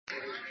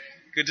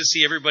Good to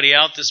see everybody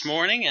out this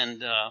morning,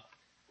 and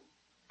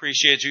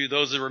appreciate you,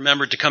 those that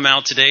remembered to come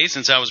out today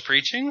since I was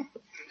preaching.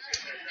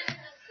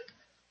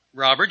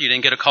 Robert, you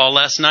didn't get a call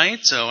last night,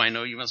 so I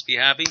know you must be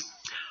happy.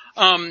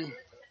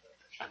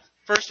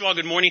 First of all,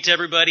 good morning to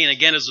everybody, and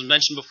again, as was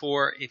mentioned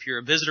before, if you're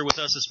a visitor with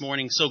us this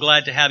morning, so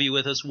glad to have you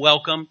with us.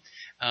 Welcome.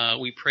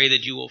 We pray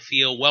that you will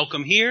feel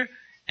welcome here,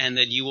 and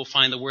that you will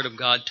find the Word of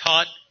God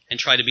taught and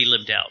try to be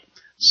lived out.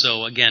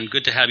 So again,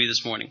 good to have you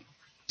this morning.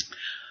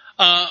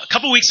 A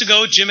couple weeks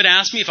ago, Jim had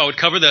asked me if I would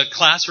cover the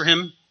class for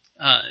him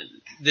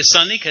this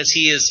Sunday because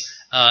he is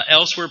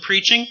elsewhere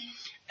preaching.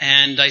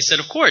 And I said,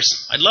 of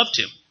course, I'd love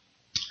to.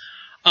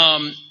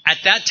 At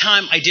that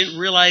time, I didn't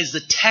realize the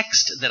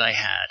text that I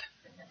had.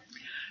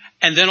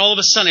 And then all of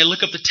a sudden, I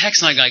look up the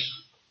text and I'm like,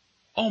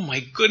 oh my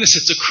goodness,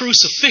 it's a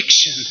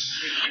crucifixion.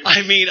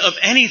 I mean, of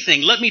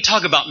anything. Let me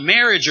talk about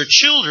marriage or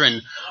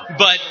children.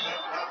 But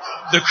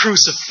the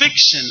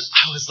crucifixion,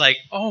 I was like,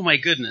 oh my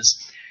goodness.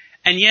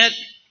 And yet,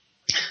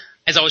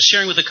 as I was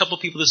sharing with a couple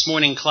people this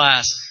morning in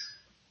class,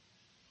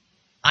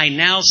 I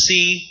now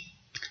see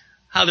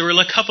how there were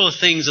a couple of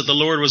things that the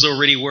Lord was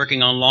already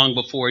working on long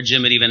before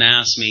Jim had even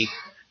asked me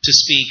to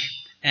speak.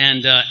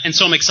 And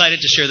so I'm excited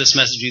to share this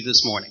message with you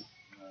this morning.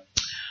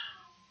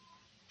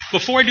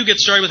 Before I do get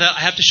started with that,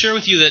 I have to share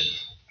with you that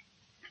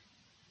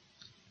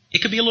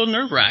it could be a little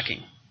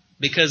nerve-wracking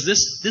because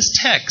this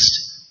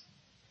text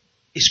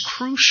is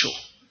crucial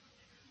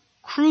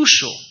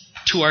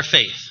to our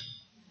faith.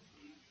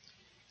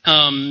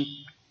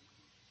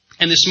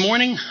 And this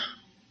morning,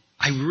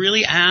 I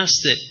really ask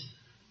that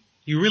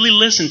you really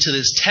listen to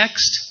this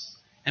text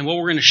and what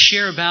we're going to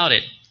share about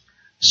it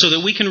so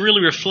that we can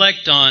really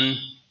reflect on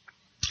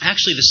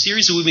actually the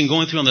series that we've been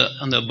going through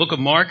on the book of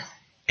Mark.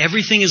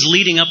 Everything is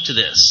leading up to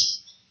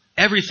this.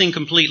 Everything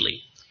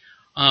completely.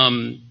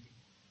 Our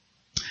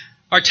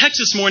text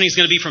this morning is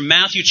going to be from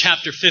Matthew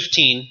chapter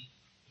 15,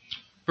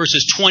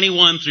 verses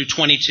 21 through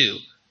 22.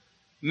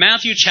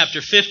 Matthew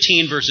chapter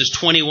 15, verses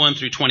 21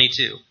 through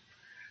 22.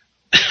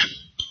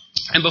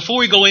 And before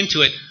we go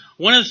into it,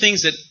 one of the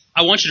things that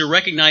I want you to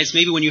recognize,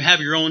 maybe when you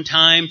have your own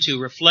time to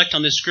reflect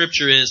on this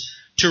scripture, is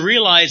to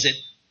realize that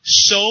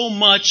so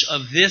much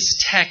of this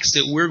text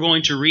that we're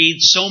going to read,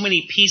 so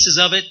many pieces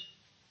of it,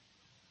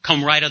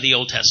 come right out of the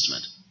Old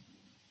Testament.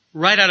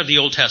 Right out of the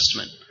Old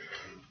Testament.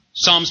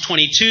 Psalms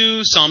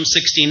 22, Psalm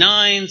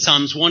 69,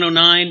 Psalms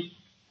 109.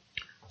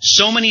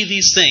 So many of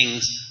these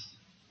things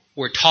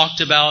were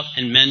talked about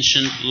and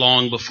mentioned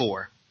long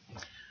before.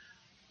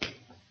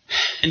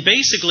 And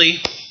basically,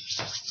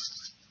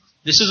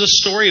 this is a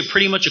story of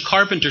pretty much a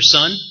carpenter's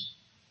son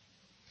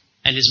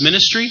and his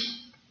ministry.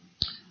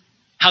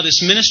 How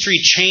this ministry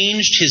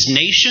changed his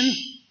nation.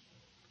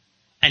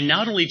 And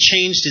not only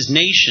changed his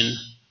nation,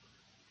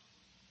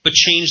 but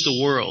changed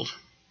the world.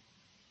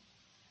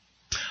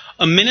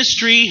 A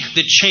ministry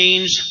that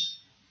changed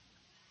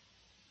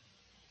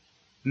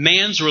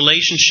man's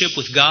relationship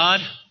with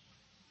God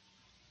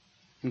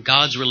and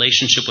God's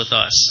relationship with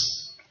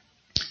us.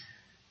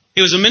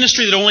 It was a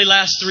ministry that only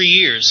lasted 3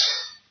 years,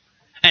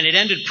 and it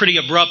ended pretty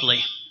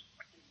abruptly.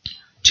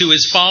 To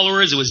his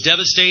followers, it was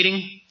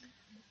devastating.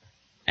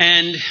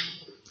 And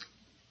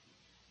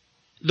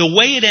the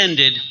way it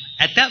ended,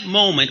 at that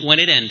moment when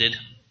it ended,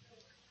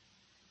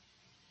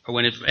 or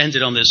when it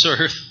ended on this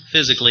earth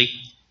physically,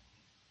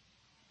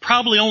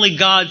 probably only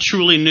God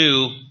truly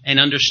knew and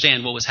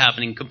understand what was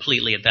happening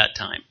completely at that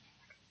time.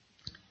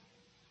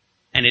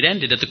 And it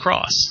ended at the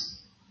cross.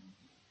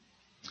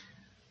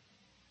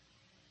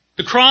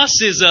 The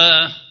cross is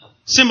a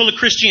symbol of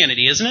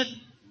Christianity, isn't it?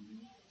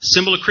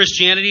 Symbol of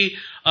Christianity.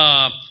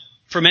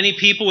 For many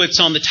people, it's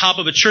on the top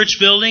of a church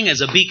building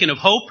as a beacon of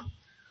hope.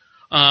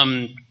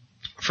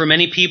 For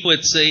many people,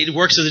 it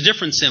works as a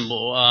different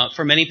symbol.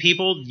 For many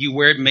people, you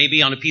wear it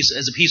maybe on as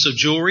a piece of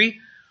jewelry.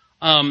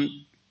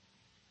 And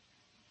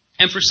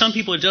for some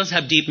people, it does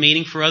have deep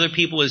meaning. For other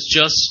people, it's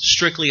just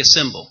strictly a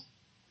symbol.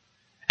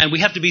 And we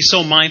have to be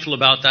so mindful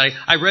about that.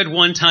 I read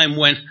one time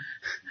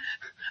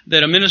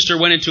that a minister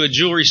went into a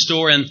jewelry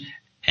store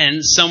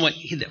and someone,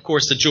 of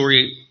course, the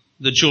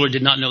jeweler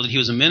did not know that he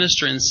was a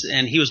minister,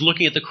 and he was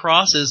looking at the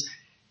crosses,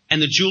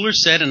 and the jeweler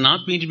said, and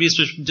not meaning to be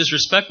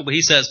disrespectful, but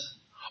he says,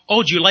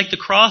 "Oh, do you like the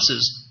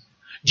crosses?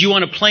 Do you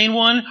want a plain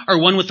one or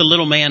one with the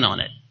little man on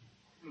it?"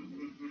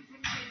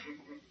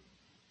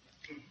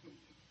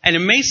 And it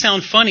may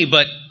sound funny,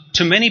 but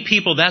to many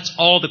people, that's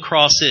all the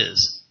cross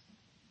is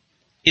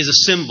a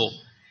symbol.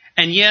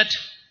 And yet,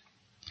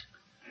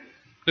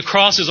 the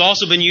cross has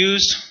also been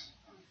used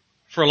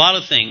for a lot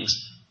of things,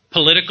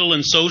 political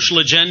and social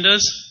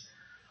agendas.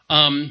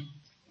 And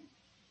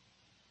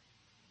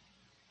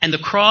the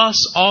cross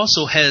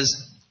also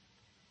has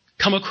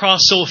come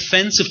across so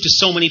offensive to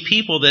so many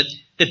people that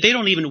they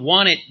don't even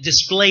want it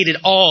displayed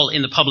at all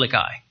in the public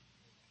eye.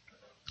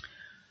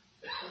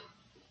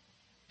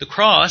 The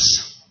cross,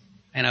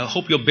 and I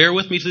hope you'll bear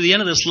with me through the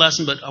end of this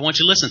lesson, but I want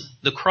you to listen.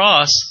 The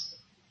cross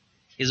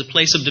is a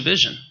place of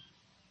division.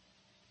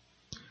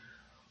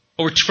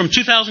 From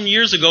 2,000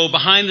 years ago,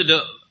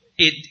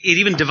 it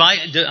even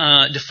defined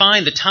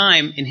the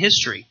time in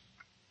history.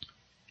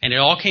 And it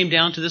all came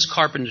down to this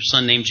carpenter's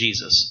son named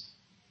Jesus.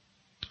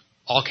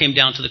 All came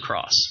down to the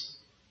cross.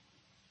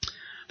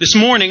 This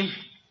morning,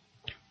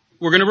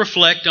 we're going to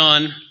reflect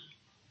on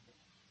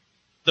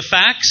the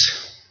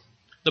facts,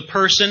 the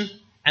person,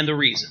 and the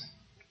reason.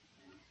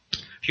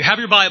 If you have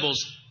your Bibles,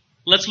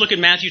 let's look at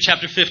Matthew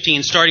chapter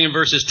 15, starting in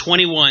verses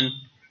 21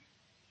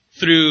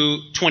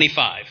 through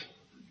 25.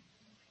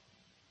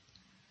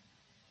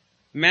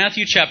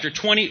 Matthew chapter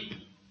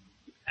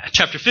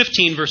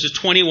 15, verses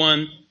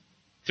 21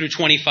 through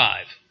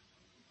 25.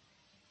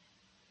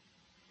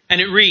 And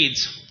it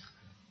reads,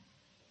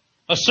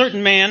 a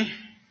certain man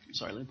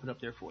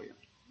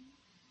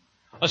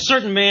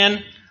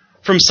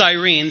from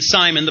Cyrene,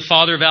 Simon, the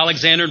father of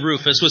Alexander and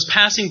Rufus, was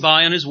passing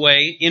by on his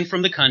way in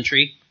from the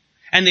country,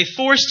 and they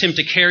forced him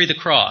to carry the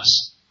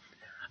cross.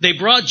 They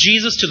brought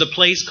Jesus to the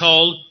place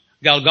called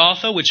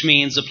Golgotha, which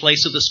means the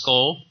place of the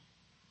skull.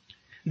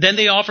 Then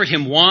they offered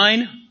him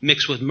wine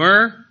mixed with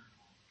myrrh,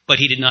 but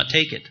he did not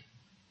take it.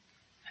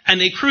 And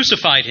they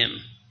crucified him.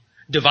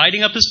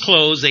 Dividing up his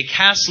clothes, they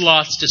cast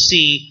lots to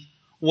see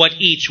what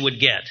each would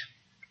get.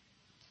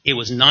 It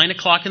was 9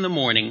 o'clock in the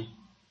morning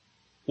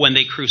when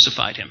they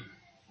crucified him.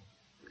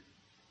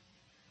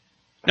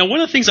 Now,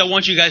 one of the things I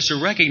want you guys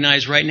to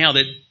recognize right now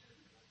that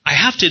I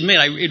have to admit,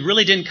 it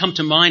really didn't come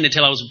to mind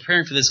until I was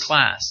preparing for this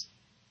class.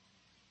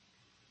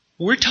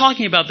 We're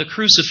talking about the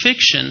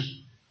crucifixion,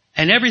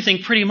 and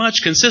everything pretty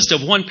much consists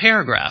of one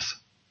paragraph.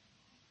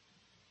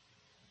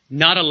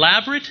 Not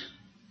elaborate,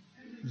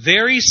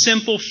 very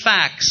simple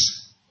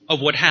facts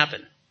of what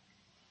happened.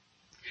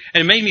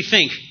 And it made me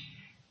think,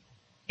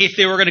 if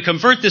they were going to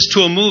convert this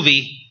to a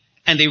movie,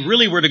 and they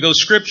really were to go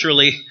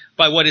scripturally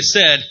by what is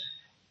said,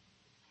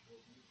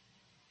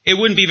 it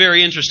wouldn't be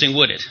very interesting,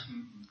 would it?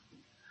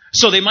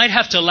 So they might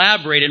have to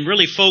elaborate and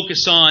really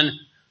focus on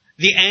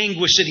the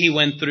anguish that he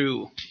went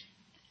through,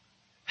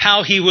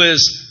 how he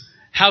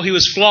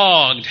was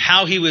flogged,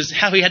 how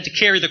he had to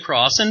carry the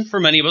cross. And for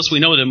many of us, we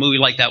know that a movie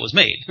like that was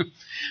made,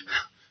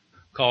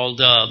 called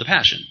The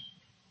Passion.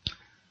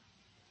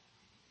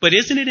 But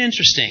isn't it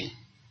interesting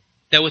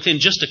that within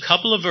just a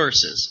couple of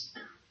verses,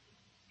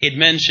 it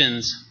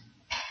mentions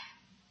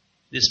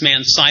this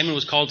man Simon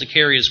was called to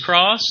carry his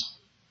cross.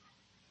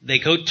 They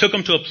took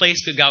him to a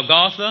place called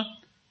Golgotha.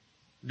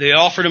 They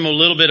offered him a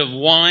little bit of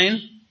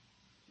wine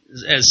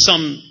as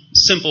some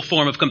simple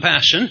form of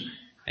compassion,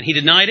 and he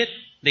denied it.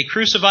 They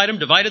crucified him,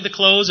 divided the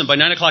clothes, and by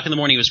 9 o'clock in the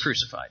morning he was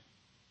crucified.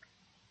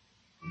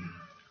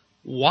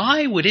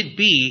 Why would it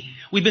be?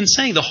 We've been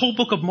saying the whole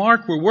book of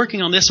Mark, we're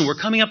working on this and we're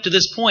coming up to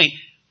this point.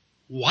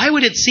 Why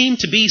would it seem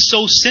to be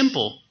so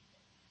simple?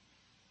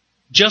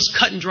 Just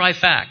cut and dry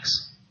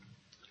facts.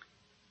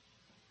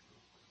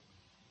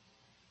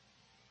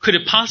 Could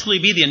it possibly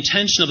be the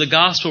intention of the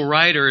gospel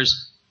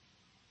writers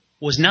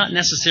was not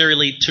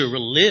necessarily to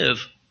relive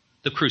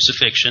the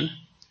crucifixion?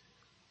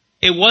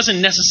 It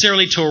wasn't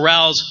necessarily to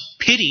arouse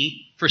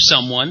pity for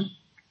someone,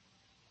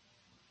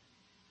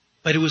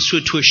 but it was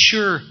to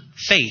assure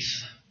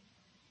faith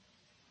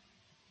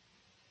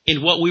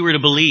in what we were to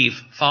believe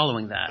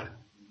following that.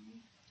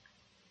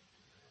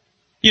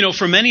 You know,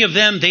 for many of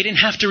them, they didn't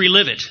have to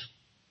relive it.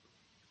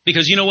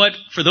 Because you know what?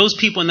 For those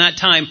people in that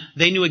time,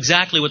 they knew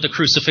exactly what the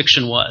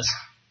crucifixion was.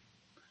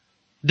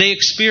 They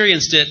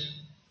experienced it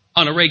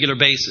on a regular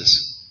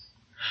basis.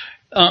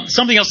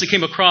 Something else that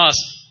came across,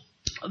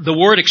 the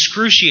word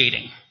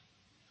excruciating.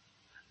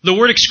 The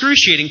word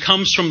excruciating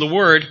comes from the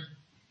word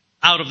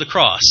out of the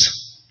cross,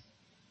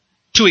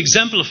 to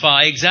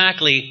exemplify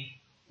exactly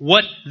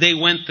what they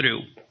went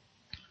through.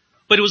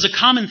 But it was a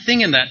common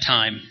thing in that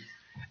time.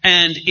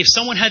 And if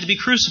someone had to be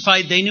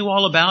crucified, they knew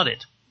all about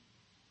it.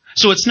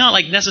 So it's not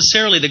like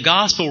necessarily the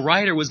gospel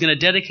writer was going to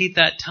dedicate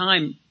that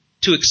time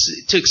to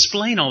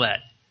explain all that.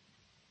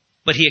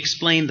 But he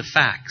explained the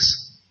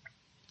facts.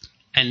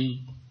 And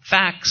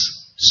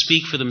facts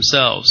speak for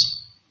themselves.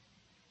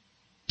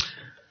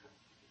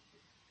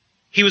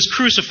 He was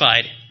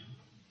crucified.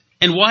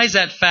 And why is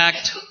that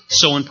fact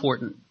so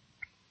important?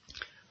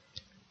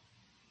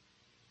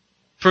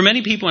 For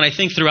many people, and I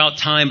think throughout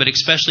time, but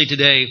especially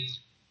today,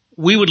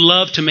 we would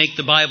love to make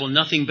the Bible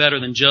nothing better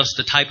than just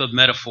a type of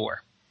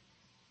metaphor.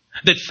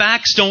 That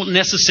facts don't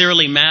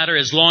necessarily matter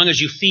as long as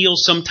you feel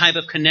some type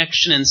of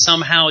connection and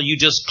somehow you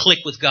just click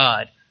with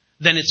God.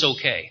 Then it's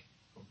okay.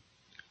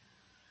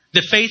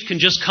 That faith can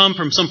just come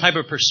from some type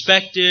of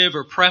perspective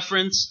or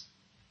preference.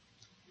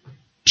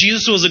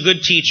 Jesus was a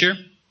good teacher,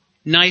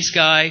 nice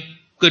guy,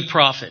 good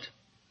prophet.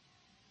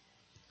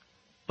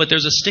 But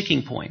there's a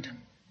sticking point.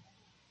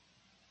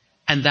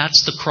 And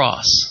that's the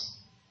cross.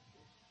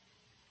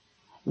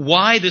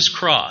 Why this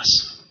cross?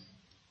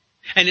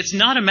 And it's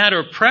not a matter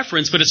of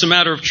preference, but it's a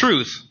matter of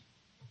truth.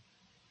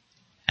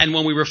 And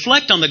when we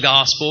reflect on the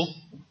gospel,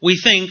 we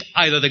think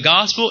either the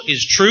gospel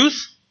is truth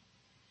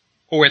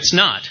or it's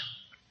not.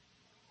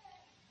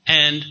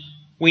 And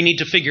we need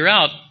to figure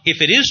out,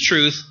 if it is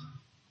truth,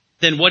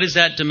 then what is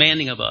that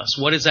demanding of us?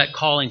 What is that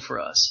calling for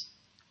us?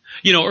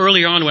 You know,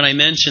 earlier on when I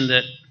mentioned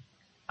that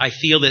I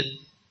feel that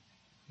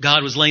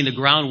God was laying the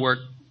groundwork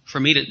for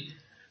me to,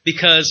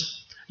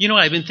 because, you know,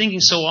 I've been thinking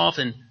so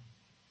often,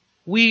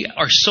 We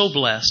are so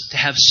blessed to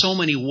have so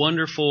many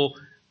wonderful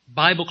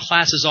Bible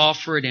classes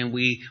offered, and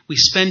we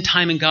spend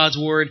time in God's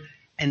Word,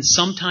 and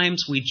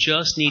sometimes we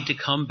just need to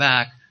come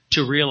back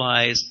to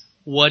realize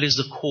what is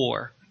the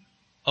core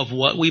of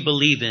what we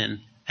believe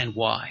in and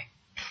why.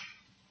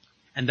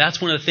 And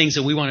that's one of the things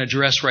that we want to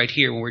address right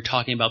here when we're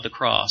talking about the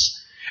cross.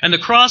 And the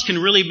cross can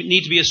really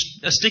need to be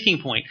a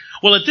sticking point.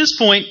 Well, at this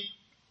point,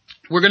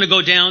 we're going to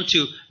go down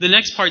to the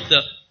next part,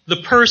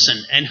 the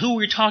person and who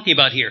we're talking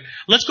about here.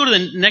 Let's go to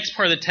the next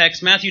part of the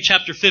text, Matthew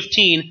chapter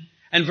 15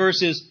 and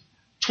verses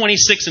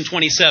 26 and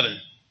 27.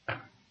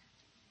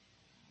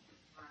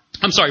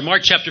 I'm sorry,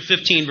 Mark chapter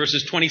 15,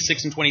 verses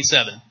 26 and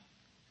 27.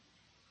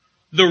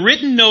 The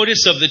written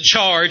notice of the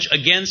charge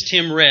against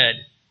him read,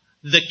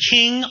 "The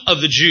King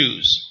of the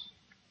Jews."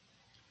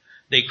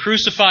 They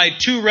crucified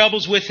 2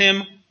 rebels with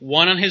him,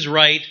 one on his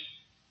right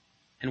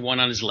and one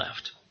on his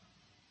left.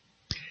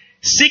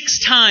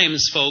 6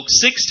 times,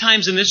 folks, 6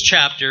 times in this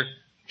chapter,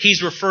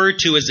 he's referred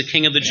to as the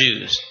King of the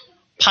Jews.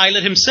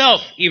 Pilate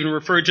himself even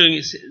referred to him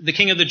as the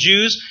King of the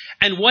Jews.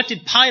 And what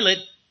did Pilate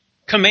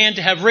command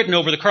to have written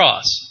over the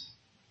cross?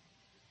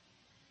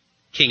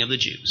 King of the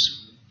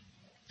Jews.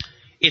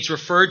 It's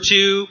referred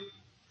to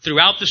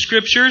throughout the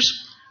Scriptures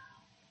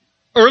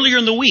earlier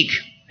in the week.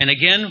 And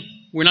again,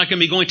 we're not going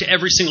to be going to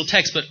every single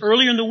text, but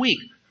earlier in the week,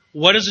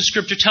 what does the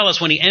Scripture tell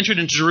us when he entered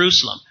into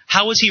Jerusalem?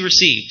 How was he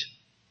received?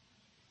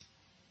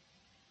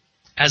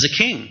 As a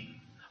king.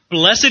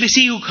 Blessed is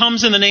he who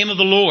comes in the name of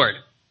the Lord.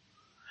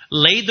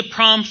 Laid the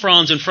palm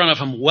fronds in front of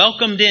him,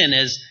 welcomed in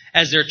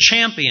as their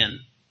champion,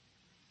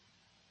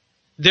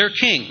 their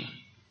king.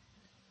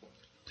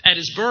 At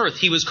his birth,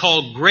 he was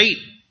called Great,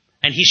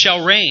 and he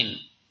shall reign.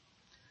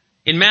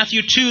 In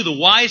Matthew 2, the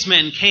wise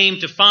men came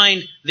to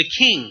find the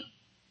king.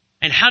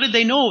 And how did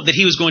they know that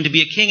he was going to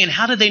be a king? And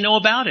how did they know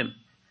about him?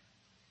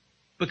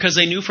 Because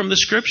they knew from the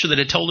Scripture that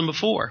had told them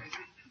before.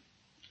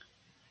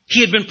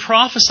 He had been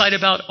prophesied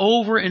about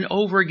over and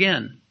over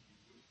again.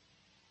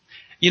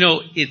 You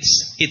know,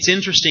 it's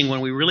interesting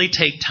when we really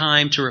take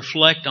time to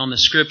reflect on the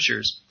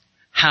Scriptures,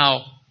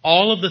 how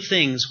all of the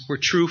things were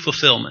true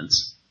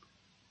fulfillments.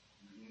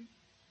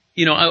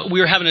 You know, we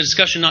were having a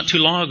discussion not too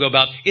long ago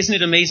about, isn't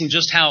it amazing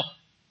just how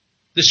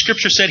the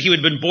Scripture said he would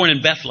have been born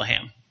in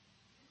Bethlehem?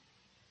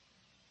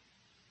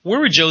 Where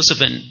were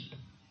Joseph and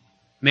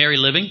Mary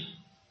living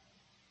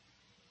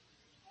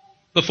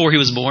before he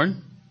was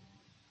born?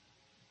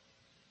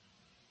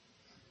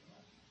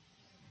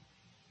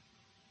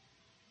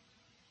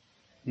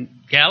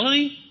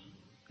 Galilee?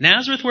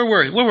 Nazareth? Where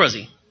was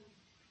he?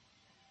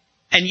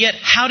 And yet,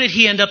 how did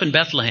he end up in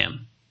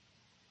Bethlehem?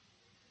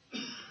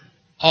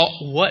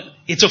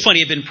 It's so funny.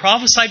 It had been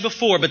prophesied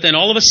before, but then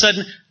all of a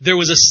sudden, there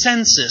was a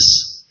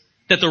census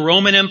that the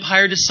Roman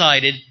Empire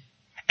decided,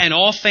 and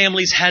all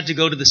families had to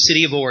go to the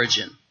city of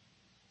origin.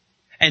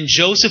 And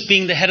Joseph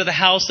being the head of the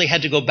house, they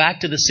had to go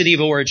back to the city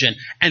of origin.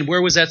 And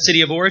where was that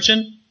city of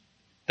origin?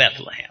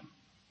 Bethlehem.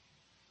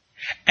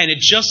 And it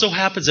just so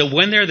happens that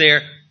when they're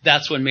there,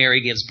 that's when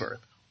Mary gives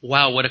birth.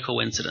 Wow, what a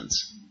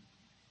coincidence.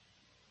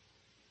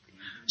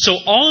 So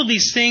all of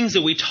these things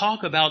that we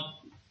talk about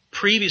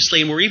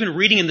previously, and we're even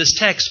reading in this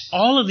text,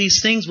 all of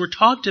these things were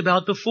talked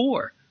about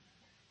before,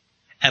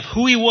 of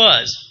who he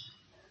was.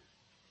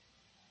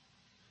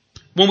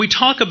 When we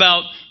talk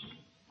about,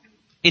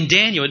 in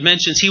Daniel, it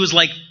mentions he was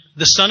like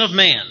the Son of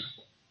Man.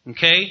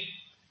 Okay?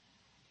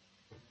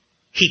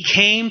 He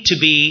came to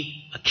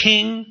be a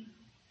king,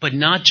 but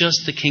not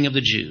just the King of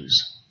the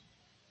Jews.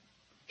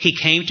 He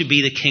came to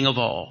be the King of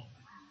all.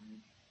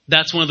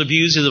 That's one of the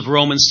views of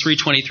Romans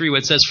 3:23, where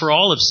it says, "For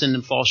all have sinned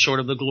and fall short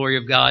of the glory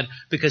of God,"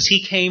 because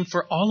he came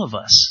for all of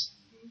us.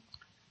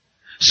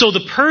 So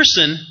the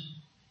person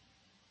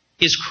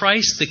is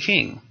Christ the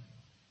King.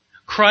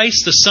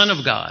 Christ the Son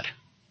of God.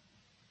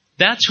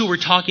 That's who we're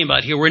talking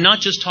about here. We're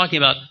not just talking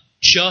about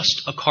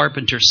just a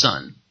carpenter's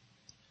son.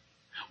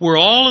 Where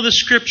all of the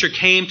Scripture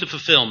came to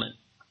fulfillment.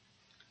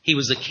 He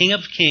was the King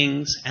of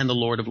Kings and the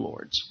Lord of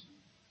Lords.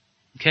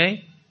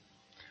 Okay?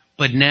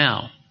 But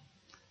now,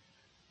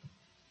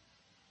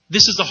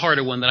 this is the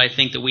harder one that I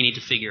think that we need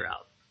to figure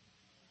out.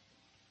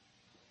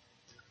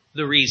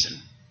 The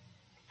reason.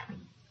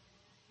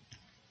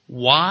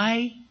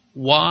 Why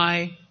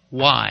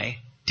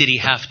did he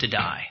have to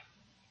die?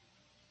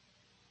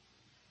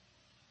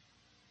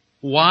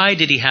 Why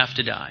did he have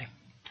to die?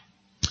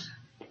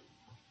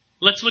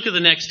 Let's look at the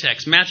next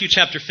text. Matthew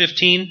chapter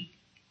 15,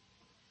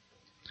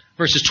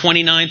 verses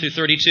 29 through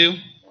 32.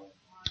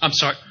 I'm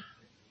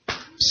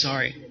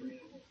sorry.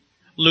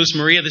 Luz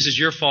Maria, this is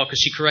your fault because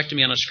she corrected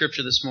me on a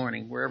scripture this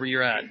morning. Wherever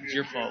you're at, it's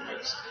your fault,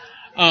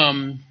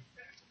 Luz.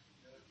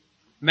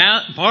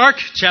 Mark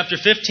chapter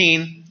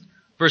 15,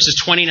 verses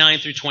 29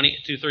 through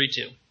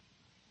 32.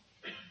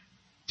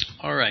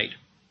 All right.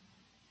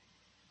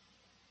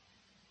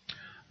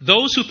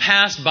 Those who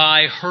passed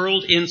by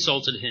hurled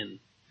insults at him,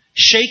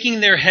 shaking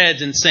their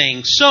heads and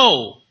saying,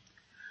 "So,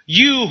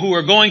 you who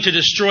are going to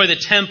destroy the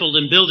temple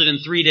and build it in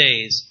 3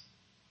 days,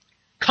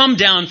 come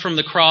down from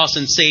the cross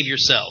and save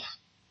yourself."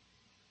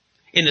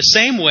 In the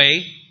same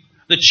way,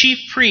 The chief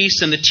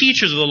priests and the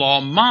teachers of the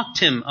law mocked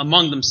him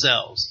among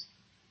themselves.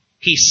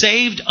 He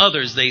saved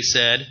others, they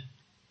said,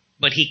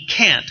 but he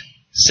can't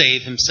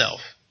save himself.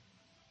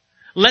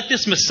 Let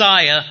this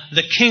Messiah,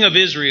 the King of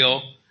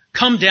Israel,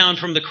 come down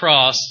from the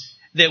cross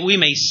that we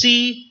may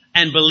see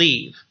and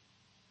believe.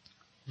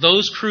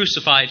 Those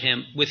crucified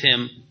him with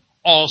him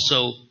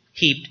also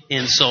heaped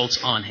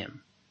insults on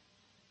him.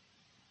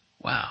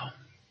 Wow.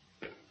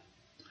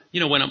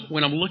 You know,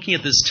 when I'm looking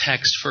at this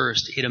text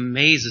first, it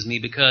amazes me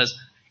because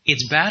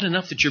it's bad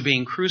enough that you're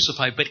being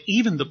crucified, but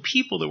even the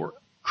people that were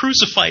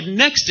crucified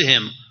next to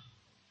him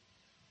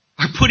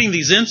are putting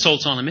these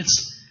insults on him.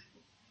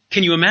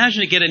 Can you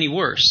imagine it get any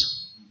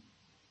worse?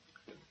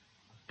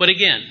 But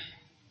again,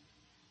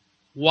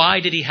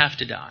 why did he have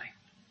to die?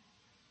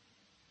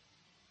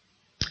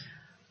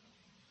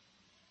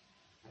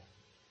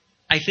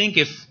 I think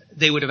if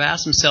they would have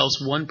asked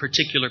themselves one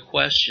particular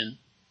question,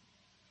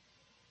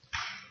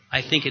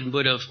 I think it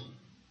would have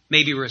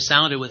maybe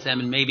resounded with them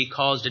and maybe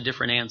caused a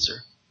different answer.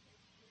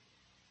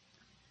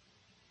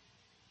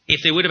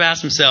 If they would have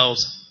asked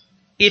themselves,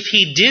 if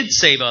he did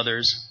save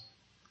others,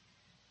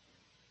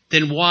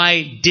 then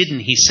why didn't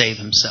he save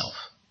himself?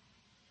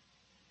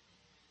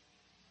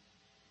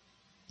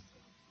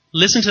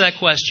 Listen to that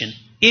question.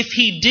 If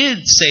he did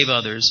save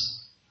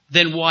others,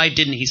 then why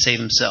didn't he save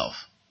himself?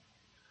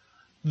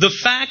 The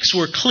facts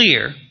were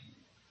clear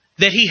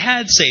that he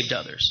had saved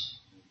others.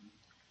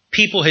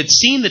 People had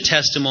seen the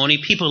testimony.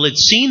 People had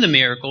seen the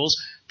miracles.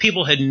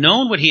 People had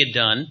known what he had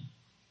done.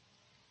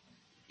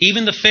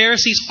 Even the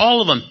Pharisees,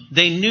 all of them,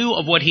 they knew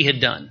of what he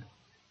had done.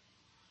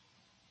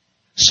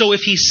 So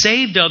if he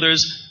saved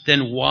others,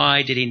 then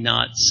why did he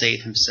not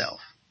save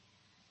himself?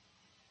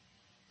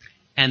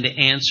 And the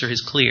answer is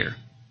clear.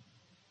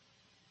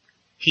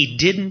 He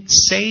didn't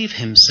save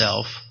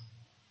himself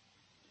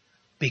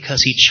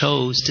because he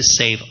chose to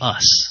save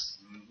us.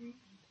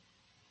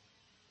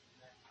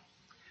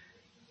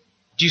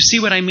 Do you see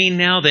what I mean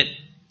now? That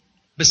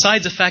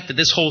besides the fact that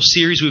this whole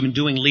series we've been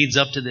doing leads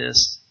up to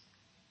this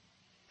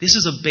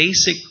is a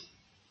basic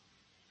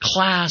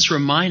class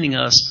reminding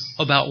us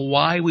about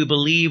why we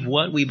believe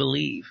what we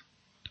believe.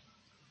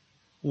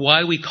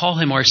 Why we call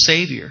him our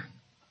Savior.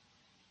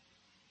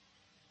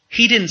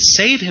 He didn't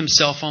save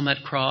himself on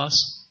that cross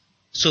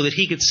so that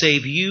he could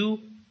save you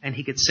and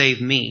he could save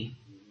me.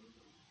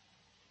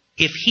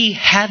 If he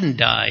hadn't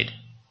died,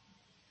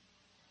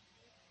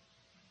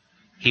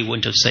 he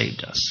wouldn't have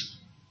saved us.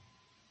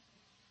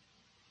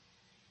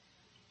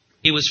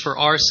 It was for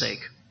our sake.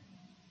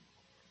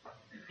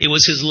 It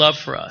was his love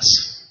for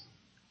us.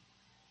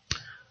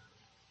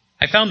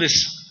 I found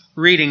this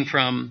reading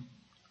from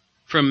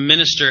a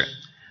minister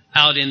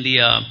out in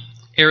the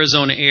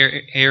Arizona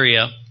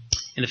area,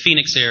 in the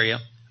Phoenix area.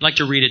 I'd like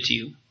to read it to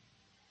you.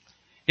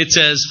 It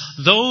says,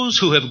 "Those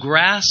who have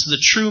grasped the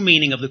true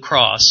meaning of the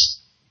cross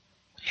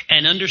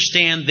and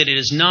understand that it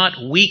is not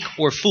weak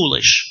or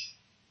foolish,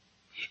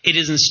 it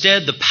is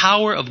instead the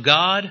power of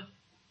God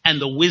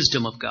and the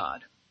wisdom of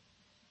God.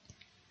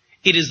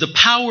 It is the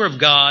power of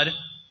God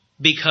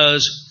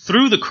because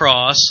through the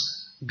cross,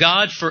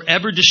 God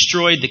forever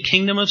destroyed the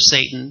kingdom of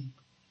Satan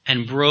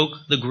and broke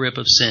the grip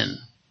of sin.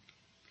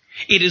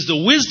 It is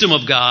the wisdom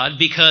of God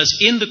because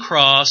in the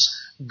cross,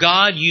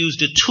 God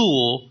used a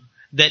tool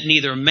that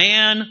neither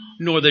man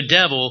nor the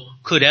devil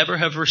could ever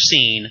have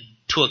foreseen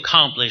to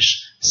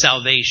accomplish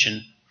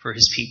salvation for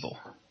his people."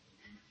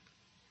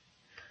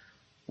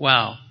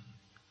 Wow.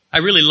 I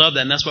really love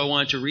that, and that's why I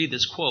wanted to read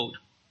this quote.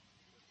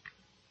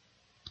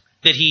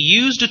 That he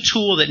used a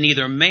tool that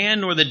neither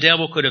man nor the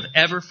devil could have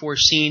ever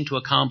foreseen to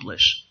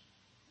accomplish.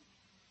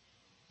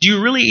 Do you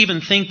really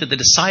even think that the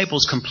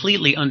disciples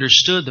completely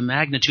understood the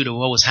magnitude of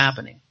what was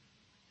happening?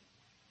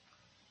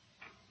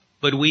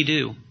 But we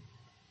do.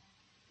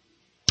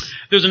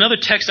 There's another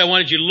text I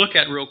wanted you to look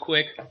at real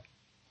quick.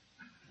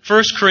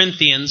 1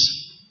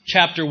 Corinthians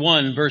chapter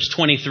 1, verse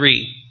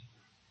 23.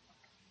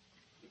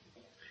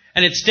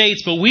 And it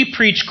states, "But we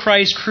preach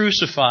Christ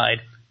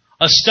crucified,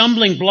 a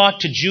stumbling block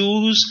to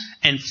Jews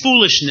and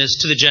foolishness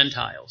to the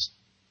Gentiles."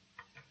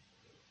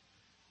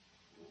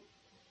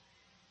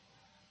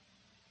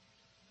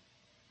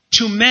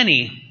 To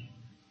many,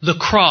 the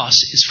cross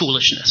is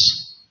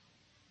foolishness.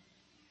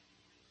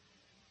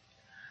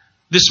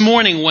 This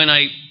morning when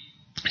I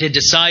had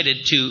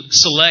decided to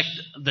select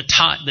the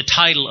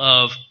title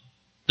of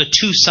 "The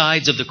Two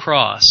Sides of the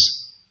Cross,"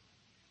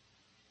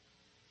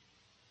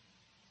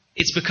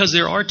 it's because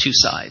there are two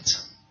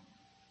sides.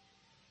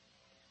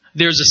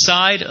 There's a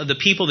side of the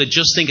people that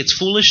just think it's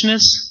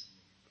foolishness,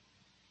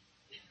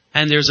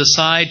 and there's a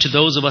side to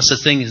those of us that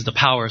think is the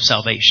power of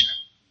salvation.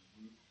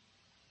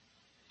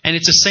 And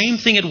it's the same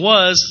thing it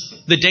was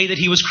the day that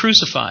he was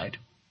crucified.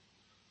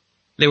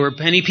 There were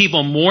many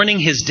people mourning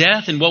his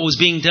death and what was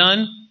being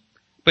done,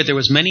 but there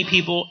was many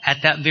people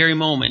at that very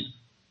moment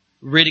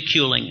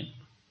ridiculing,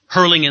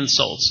 hurling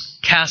insults,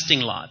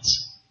 casting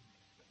lots.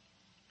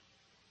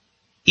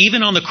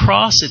 Even on the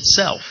cross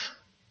itself,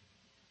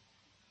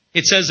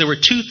 it says there were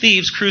two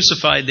thieves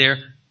crucified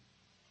there.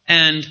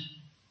 And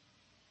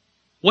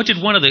what did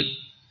one of the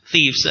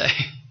thieves say?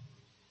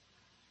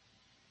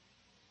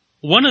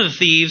 One of the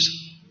thieves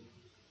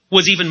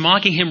was even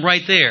mocking him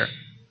right there.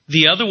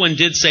 The other one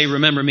did say,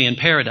 "Remember me in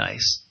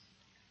paradise."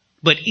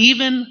 But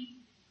even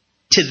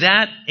to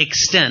that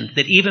extent,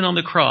 that even on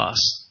the cross,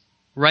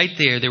 right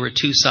there were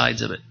two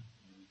sides of it.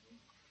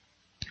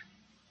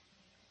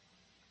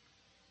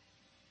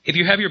 If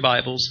you have your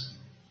Bibles,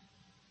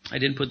 I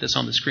didn't put this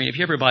on the screen. If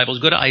you have your Bibles,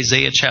 go to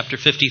Isaiah chapter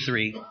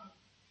 53.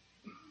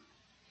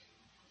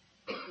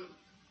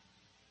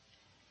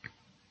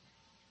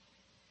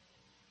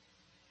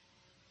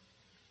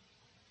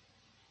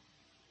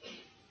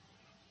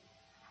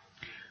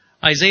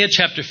 Isaiah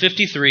chapter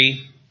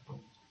 53,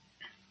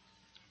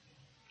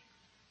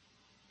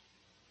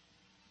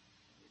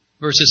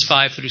 verses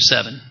 5 through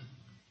 7.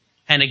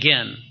 And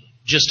again,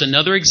 just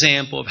another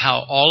example of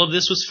how all of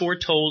this was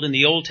foretold in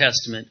the Old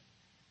Testament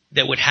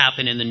that would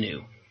happen in the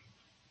New.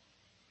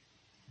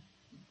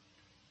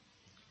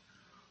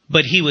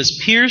 But he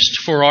was pierced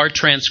for our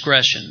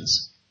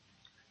transgressions.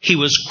 He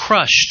was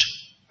crushed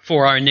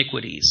for our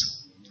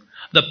iniquities.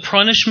 The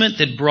punishment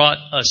that brought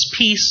us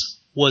peace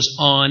was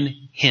on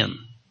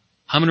him.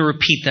 I'm going to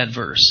repeat that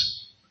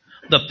verse.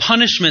 The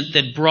punishment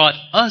that brought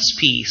us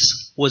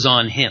peace was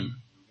on him.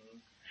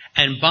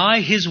 And by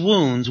his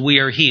wounds we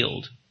are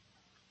healed.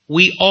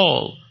 We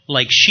all,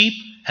 like sheep,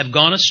 have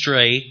gone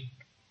astray.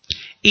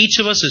 Each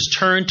of us has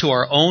turned to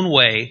our own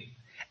way,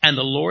 and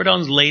the Lord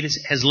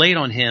has laid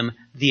on him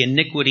the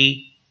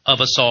iniquity of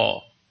us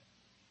all.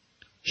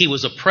 He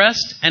was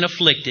oppressed and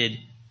afflicted,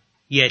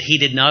 yet he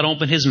did not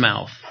open his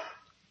mouth.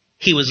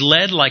 He was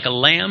led like a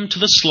lamb to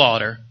the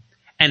slaughter,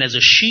 and as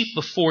a sheep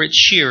before its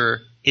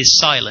shearer is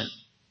silent,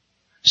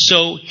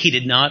 so he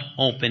did not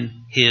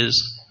open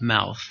his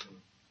mouth.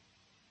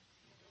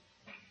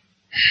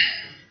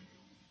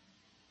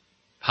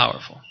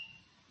 Powerful.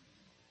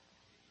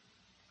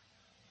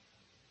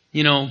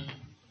 You know,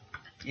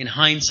 in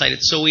hindsight,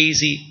 it's so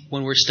easy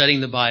when we're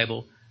studying the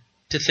Bible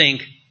to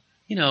think,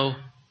 the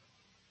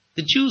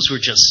Jews were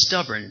just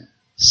stubborn,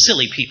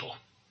 silly people.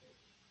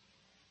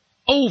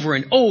 Over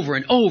and over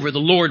and over, the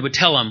Lord would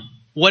tell them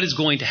what is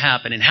going to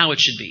happen and how it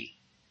should be.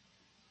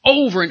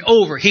 Over and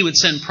over, he would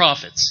send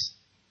prophets.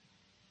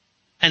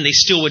 And they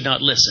still would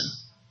not listen.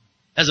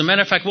 As a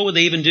matter of fact, what would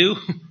they even do?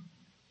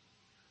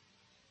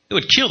 They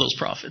would kill those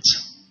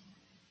prophets.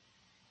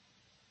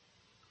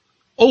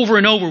 Over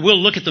and over,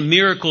 we'll look at the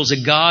miracles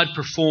that God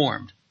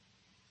performed,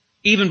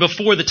 even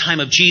before the time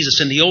of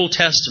Jesus in the Old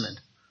Testament.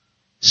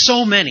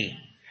 So many.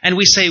 And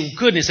we say,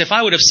 goodness, if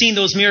I would have seen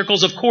those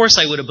miracles, of course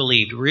I would have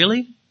believed.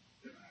 Really?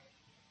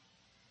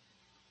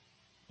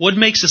 What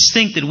makes us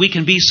think that we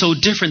can be so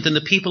different than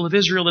the people of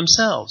Israel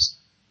themselves?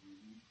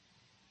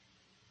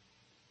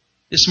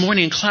 This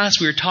morning in class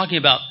we were talking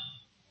about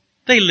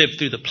they lived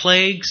through the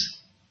plagues.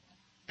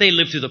 They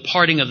lived through the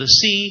parting of the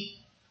sea.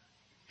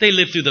 They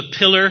lived through the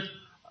pillar,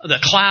 the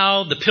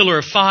cloud, the pillar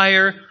of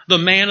fire, the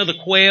manna, the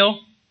quail.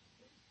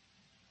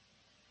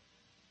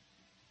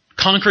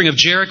 Conquering of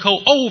Jericho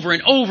over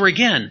and over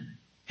again.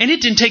 And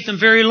it didn't take them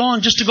very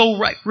long just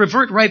to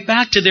revert right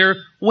back to their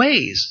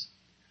ways.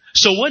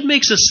 So what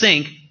makes us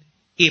think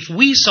if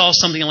we saw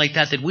something like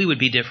that we would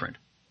be different?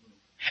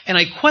 And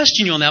I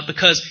question you on that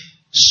because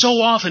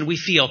so often we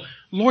feel,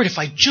 Lord, if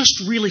I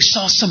just really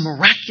saw some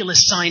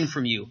miraculous sign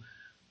from you,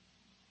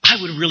 I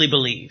would really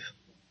believe.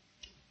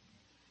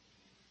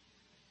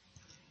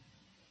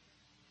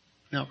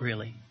 Not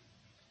really.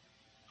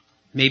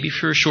 Maybe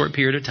for a short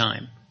period of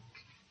time,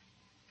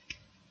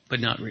 but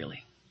not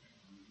really.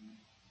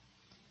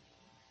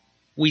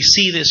 We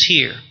see this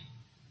here.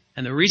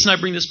 And the reason I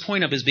bring this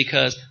point up is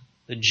because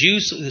the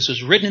Jews, this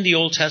was written in the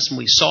Old Testament,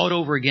 we saw it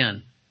over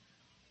again.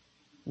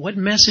 What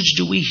message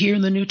do we hear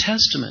in the New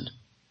Testament?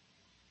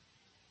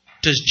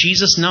 Does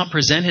Jesus not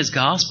present his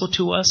gospel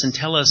to us and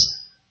tell us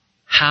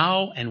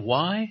how and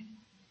why?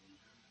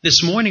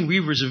 This morning we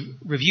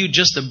reviewed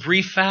just the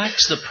brief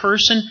facts, the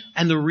person,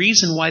 and the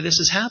reason why this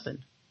has happened.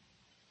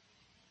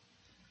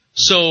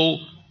 So,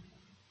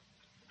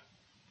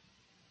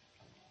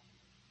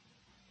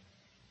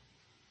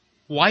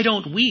 why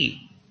don't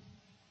we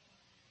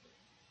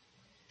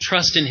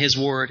trust in his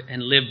word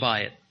and live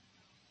by it?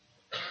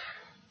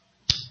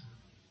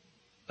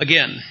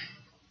 Again,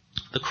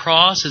 the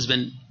cross has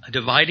been a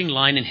dividing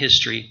line in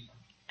history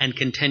and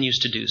continues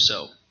to do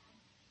so.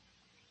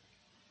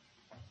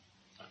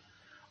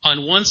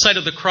 On one side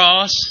of the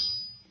cross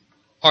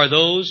are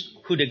those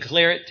who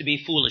declare it to be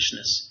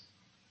foolishness.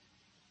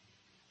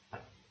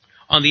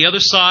 On the other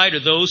side are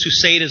those who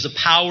say it is the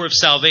power of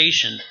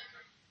salvation.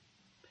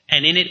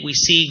 And in it we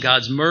see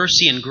God's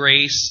mercy and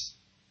grace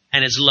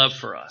and his love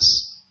for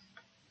us.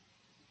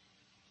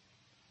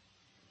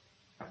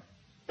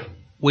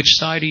 Which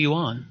side are you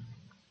on?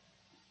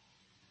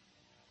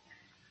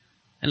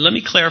 And let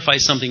me clarify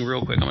something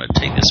real quick. I'm going to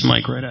take this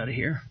mic right out of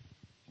here.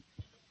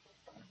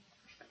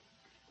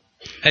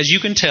 As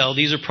you can tell,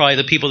 these are probably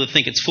the people that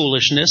think it's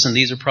foolishness, and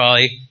these are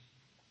probably,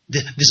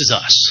 this is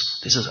us.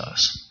 This is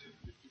us.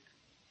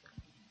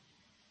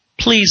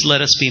 Please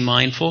let us be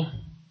mindful.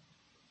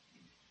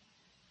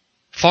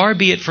 Far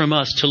be it from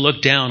us to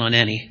look down on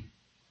any.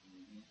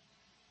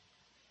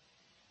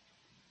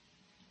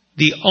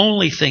 The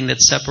only thing that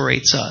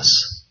separates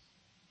us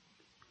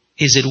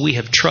is that we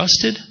have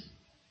trusted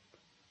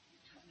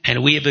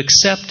and we have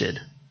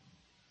accepted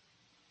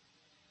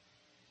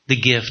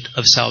the gift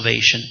of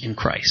salvation in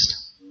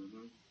Christ.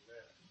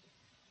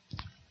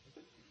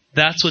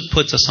 That's what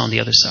puts us on the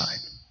other side.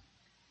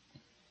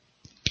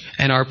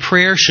 And our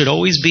prayer should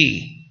always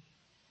be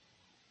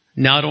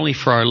not only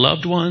for our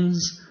loved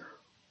ones,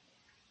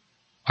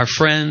 our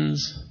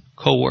friends,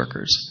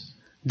 co-workers,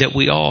 that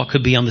we all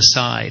could be on the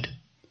side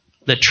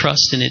that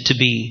trust in it to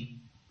be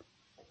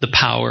the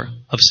power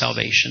of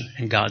salvation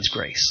and God's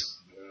grace.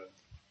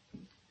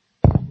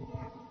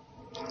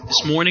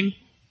 This morning,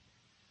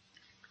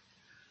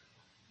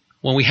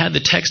 when we had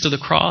the text of the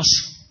cross,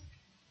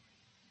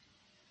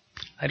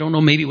 I don't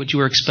know maybe what you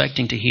were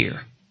expecting to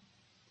hear.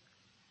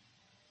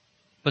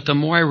 But the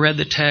more I read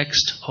the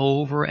text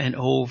over and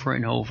over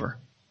and over,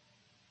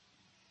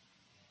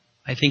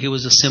 I think it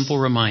was a simple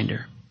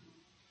reminder.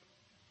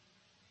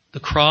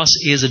 The cross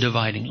is a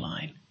dividing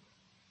line.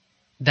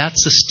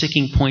 That's the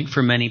sticking point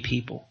for many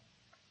people.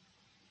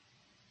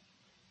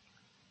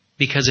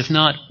 Because if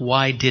not,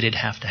 why did it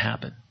have to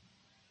happen?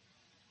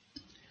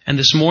 And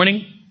this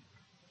morning,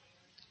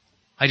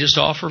 I just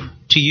offer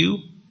to you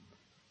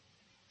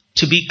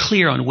to be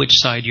clear on which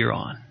side you're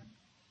on.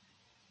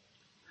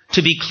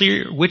 To be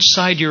clear which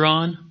side you're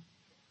on,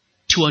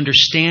 to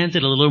understand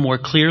it a little more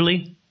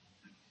clearly,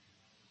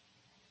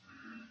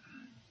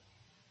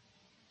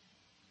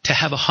 to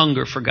have a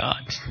hunger for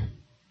God,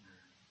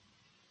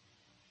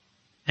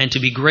 and to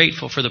be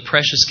grateful for the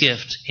precious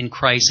gift in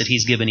Christ that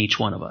He's given each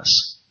one of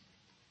us.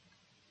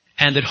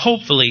 And that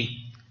hopefully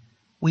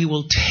we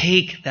will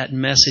take that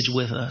message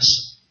with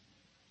us.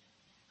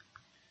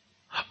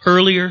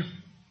 Earlier,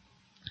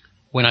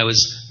 when I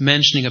was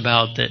mentioning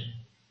about that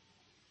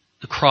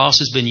the cross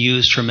has been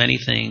used for many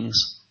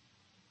things,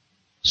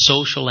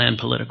 social and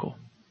political.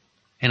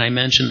 And I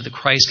mentioned that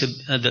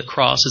the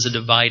cross is a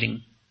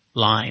dividing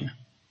line.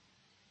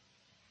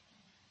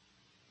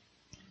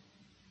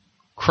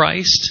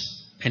 Christ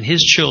and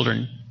His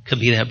children could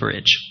be that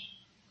bridge.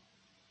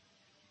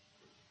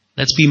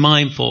 Let's be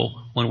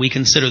mindful when we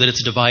consider that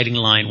it's a dividing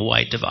line,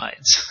 why it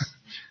divides.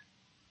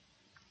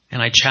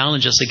 And I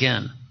challenge us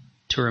again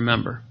to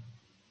remember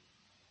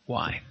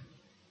why.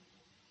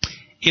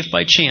 If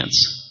by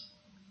chance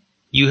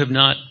you have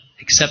not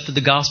accepted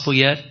the gospel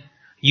yet,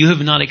 you have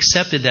not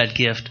accepted that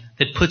gift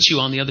that puts you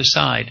on the other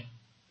side.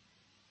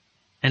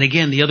 And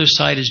again, the other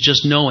side is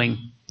just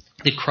knowing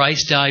that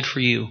Christ died for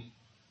you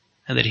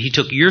and that He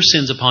took your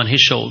sins upon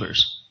His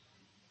shoulders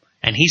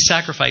and He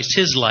sacrificed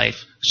His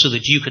life so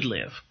that you could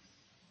live.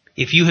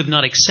 If you have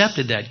not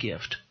accepted that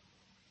gift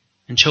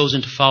and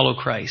chosen to follow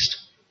Christ,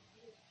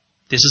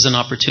 this is an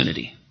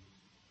opportunity.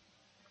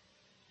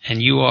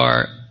 And you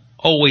are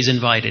always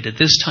invited at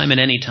this time and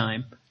any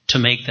time to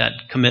make that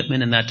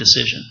commitment and that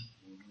decision.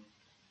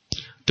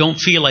 Don't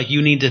feel like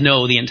you need to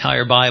know the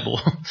entire Bible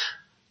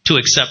to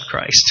accept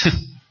Christ.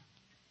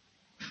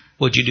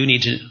 What you do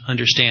need to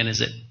understand is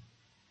that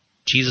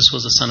Jesus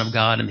was the Son of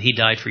God and He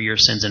died for your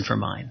sins and for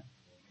mine.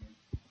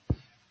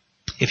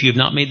 If you have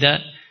not made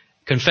that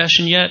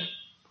confession yet,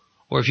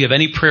 or if you have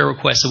any prayer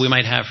requests that we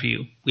might have for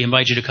you, we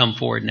invite you to come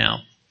forward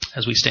now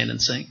as we stand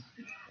and sing.